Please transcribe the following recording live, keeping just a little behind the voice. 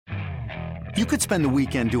You could spend the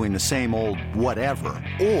weekend doing the same old whatever,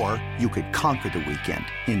 or you could conquer the weekend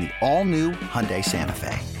in the all-new Hyundai Santa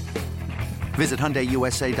Fe. Visit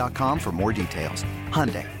HyundaiUSA.com for more details.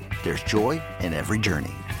 Hyundai, there's joy in every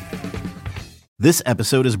journey. This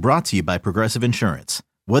episode is brought to you by Progressive Insurance.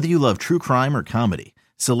 Whether you love true crime or comedy,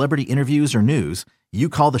 celebrity interviews or news, you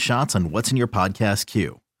call the shots on what's in your podcast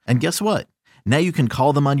queue. And guess what? Now you can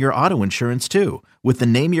call them on your auto insurance too with the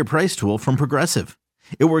Name Your Price tool from Progressive.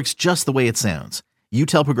 It works just the way it sounds. You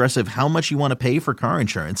tell Progressive how much you want to pay for car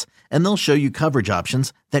insurance, and they'll show you coverage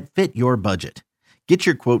options that fit your budget. Get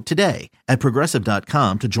your quote today at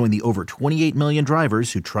Progressive.com to join the over 28 million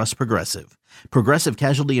drivers who trust Progressive. Progressive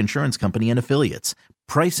Casualty Insurance Company and Affiliates.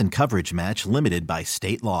 Price and coverage match limited by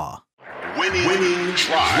state law. Winning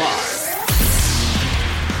Drive.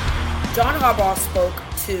 John Harbaugh spoke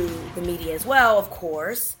to the media as well, of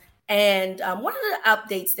course. And one of the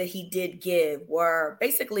updates that he did give were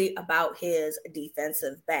basically about his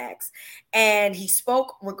defensive backs. And he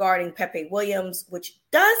spoke regarding Pepe Williams, which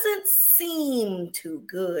doesn't seem too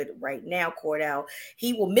good right now, Cordell.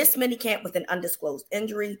 He will miss minicamp with an undisclosed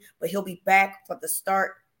injury, but he'll be back for the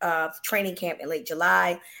start of training camp in late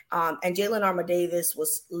July. And Jalyn Armour-Davis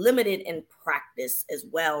was limited in practice as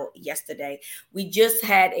well yesterday. We just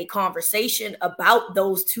had a conversation about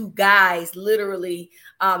those two guys, literally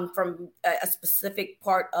from a specific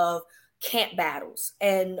part of camp battles.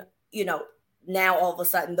 And, you know, now all of a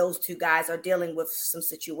sudden those two guys are dealing with some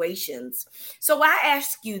situations. So I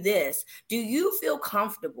ask you this, do you feel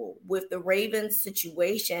comfortable with the Ravens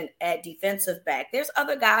situation at defensive back? There's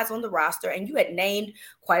other guys on the roster, and you had named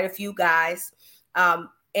quite a few guys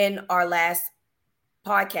in our last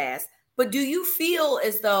podcast, but do you feel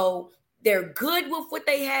as though they're good with what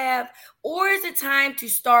they have, or is it time to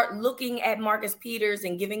start looking at Marcus Peters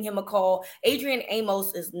and giving him a call? Adrian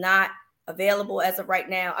Amos is not available as of right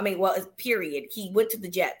now. I mean, well, period. He went to the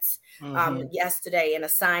Jets yesterday in a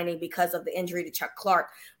signing because of the injury to Chuck Clark.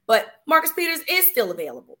 But Marcus Peters is still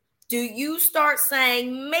available. Do you start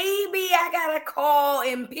saying, maybe I got to call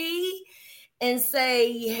MP and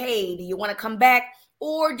say, hey, do you want to come back?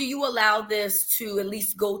 Or do you allow this to at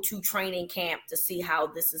least go to training camp to see how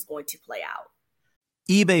this is going to play out?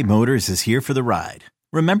 eBay Motors is here for the ride.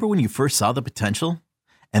 Remember when you first saw the potential?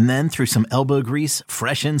 And then through some elbow grease,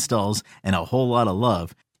 fresh installs, and a whole lot of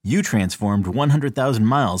love, you transformed 100,000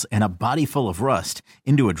 miles and a body full of rust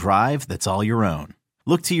into a drive that's all your own.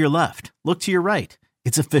 Look to your left. Look to your right.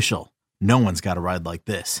 It's official. No one's got a ride like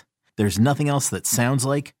this. There's nothing else that sounds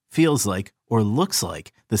like, feels like, or looks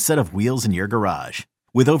like the set of wheels in your garage.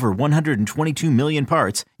 With over 122 million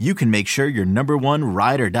parts, you can make sure your number one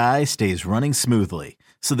ride or die stays running smoothly,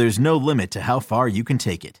 so there's no limit to how far you can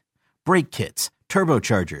take it. Brake kits,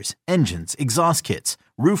 turbochargers, engines, exhaust kits,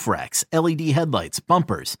 roof racks, LED headlights,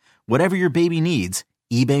 bumpers, whatever your baby needs,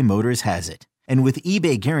 eBay Motors has it. And with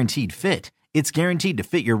eBay Guaranteed Fit, it's guaranteed to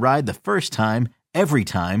fit your ride the first time, every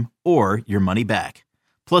time, or your money back.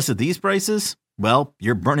 Plus at these prices, well,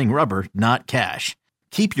 you're burning rubber, not cash.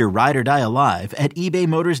 Keep your ride or die alive at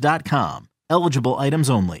ebaymotors.com. Eligible items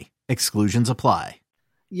only. Exclusions apply.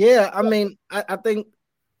 Yeah, I mean, I think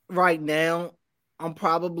right now, I'm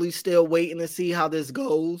probably still waiting to see how this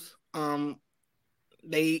goes. I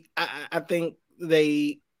think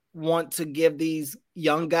they want to give these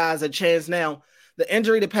young guys a chance. Now, the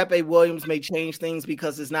injury to Pepe Williams may change things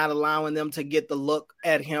because it's not allowing them to get the look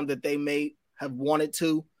at him that they may have wanted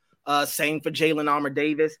to. Same for Jalyn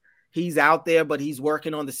Armour-Davis. He's out there, but he's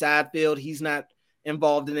working on the side field. He's not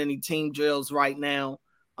involved in any team drills right now.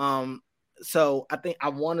 So I think I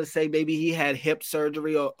want to say maybe he had hip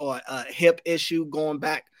surgery or a hip issue going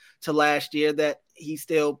back to last year that he's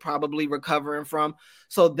still probably recovering from.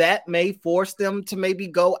 So that may force them to maybe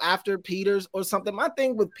go after Peters or something. My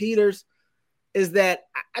thing with Peters is that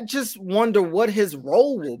I just wonder what his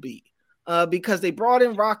role will be because they brought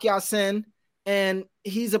in Rock Ya-Sin and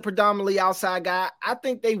he's a predominantly outside guy. I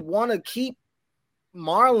think they want to keep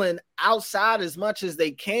Marlon outside as much as they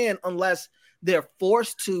can unless they're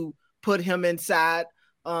forced to put him inside,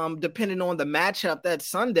 depending on the matchup that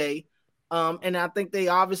Sunday. And I think they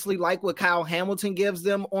obviously like what Kyle Hamilton gives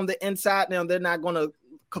them on the inside. Now, they're not going to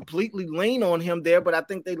completely lean on him there, but I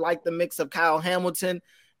think they like the mix of Kyle Hamilton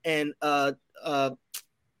and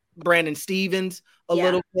Brandon Stevens a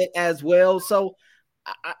little bit as well. So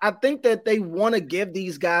I think that they want to give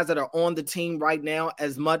these guys that are on the team right now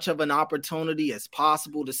as much of an opportunity as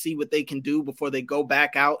possible to see what they can do before they go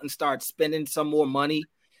back out and start spending some more money.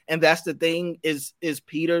 And that's the thing is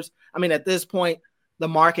Peters. I mean, at this point, the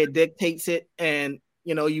market dictates it. And,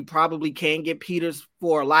 you know, you probably can get Peters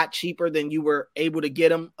for a lot cheaper than you were able to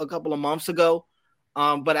get him a couple of months ago.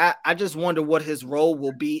 But I just wonder what his role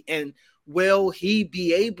will be, and will he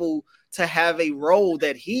be able to have a role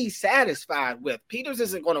that he's satisfied with? Peters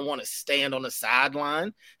isn't going to want to stand on the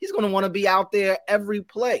sideline. He's going to want to be out there every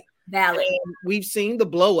play. Valid. And we've seen the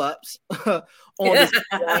blow-ups on this.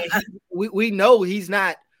 We know he's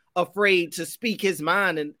not afraid to speak his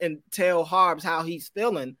mind and tell Harbs how he's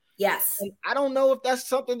feeling. Yes. And I don't know if that's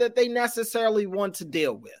something that they necessarily want to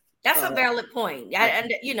deal with. That's a valid point.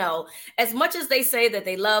 And, you know, as much as they say that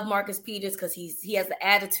they love Marcus Peters because he has the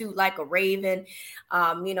attitude like a Raven,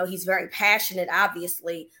 you know, he's very passionate,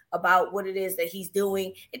 obviously, about what it is that he's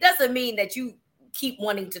doing. It doesn't mean that you keep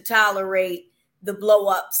wanting to tolerate the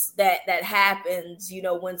blow-ups that happens, you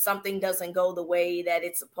know, when something doesn't go the way that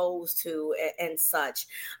it's supposed to and such.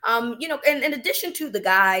 You know, and in addition to the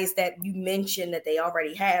guys that you mentioned that they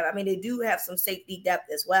already have, I mean, they do have some safety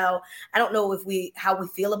depth as well. I don't know how we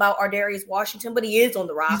feel about Ardarius Washington, but he is on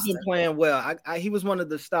the roster. He's been playing well. He was one of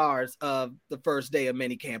the stars of the first day of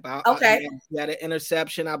minicamp. He had an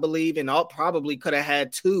interception, I believe, and probably could have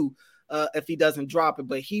had two if he doesn't drop it,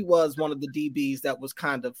 but he was one of the DBs that was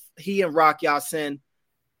he and Rock Ya-Sin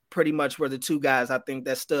pretty much were the two guys I think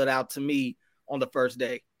that stood out to me on the first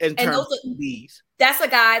day in terms of DBs. That's a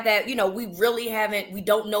guy that, you know, we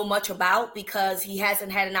don't know much about because he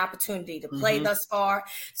hasn't had an opportunity to play thus far.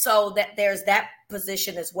 So that there's that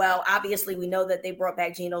position as well. Obviously, we know that they brought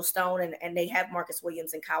back Geno Stone and they have Marcus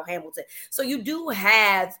Williams and Kyle Hamilton. So you do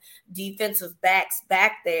have defensive backs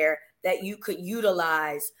back there that you could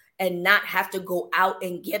utilize and not have to go out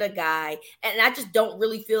and get a guy. And I just don't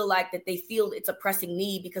really feel like that they feel it's a pressing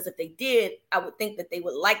need, because if they did, I would think that they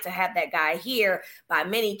would like to have that guy here by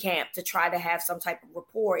minicamp to try to have some type of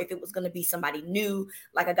rapport if it was going to be somebody new,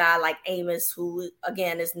 like a guy like Amos, who,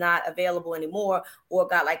 again, is not available anymore, or a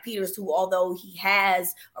guy like Peters, who, although he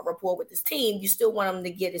has a rapport with his team, you still want him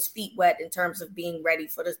to get his feet wet in terms of being ready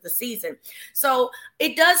for the season. So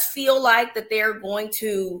it does feel like that they're going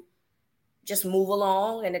to just move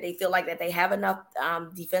along and that they feel like that they have enough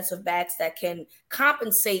defensive backs that can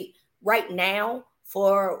compensate right now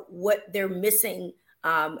for what they're missing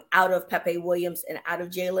out of Pepe Williams and out of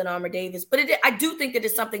Jalen Armour-Davis. But I do think that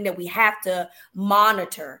it's something that we have to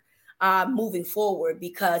monitor moving forward,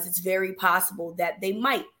 because it's very possible that they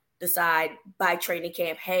might decide by training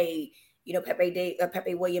camp, hey, you know,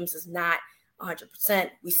 Pepe Williams is not 100%.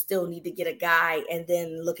 We still need to get a guy, and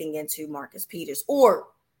then looking into Marcus Peters or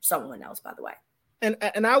someone else, by the way.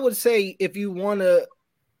 And I would say, if you want to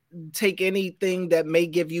take anything that may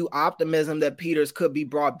give you optimism that Peters could be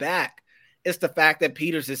brought back, it's the fact that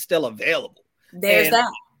Peters is still available. That.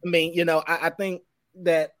 I mean, you know, I think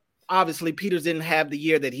that obviously Peters didn't have the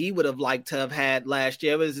year that he would have liked to have had last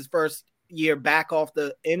year. It was his first year back off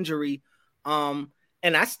the injury. And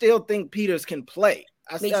I still think Peters can play.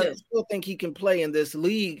 I still think he can play in this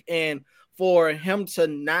league. And for him to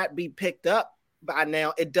not be picked up by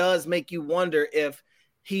now, it does make you wonder if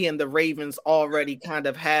he and the Ravens already kind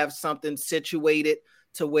of have something situated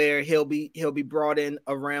to where he'll be brought in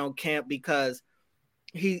around camp, because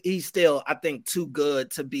he's still, I think, too good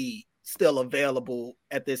to be still available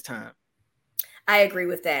at this time. I agree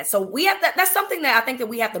with that. So we have that's something that I think that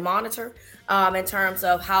we have to monitor in terms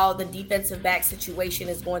of how the defensive back situation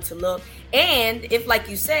is going to look. And if, like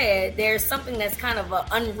you said, there's something that's kind of an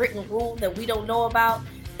unwritten rule that we don't know about,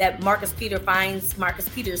 that Marcus Peters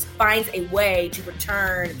finds a way to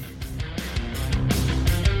return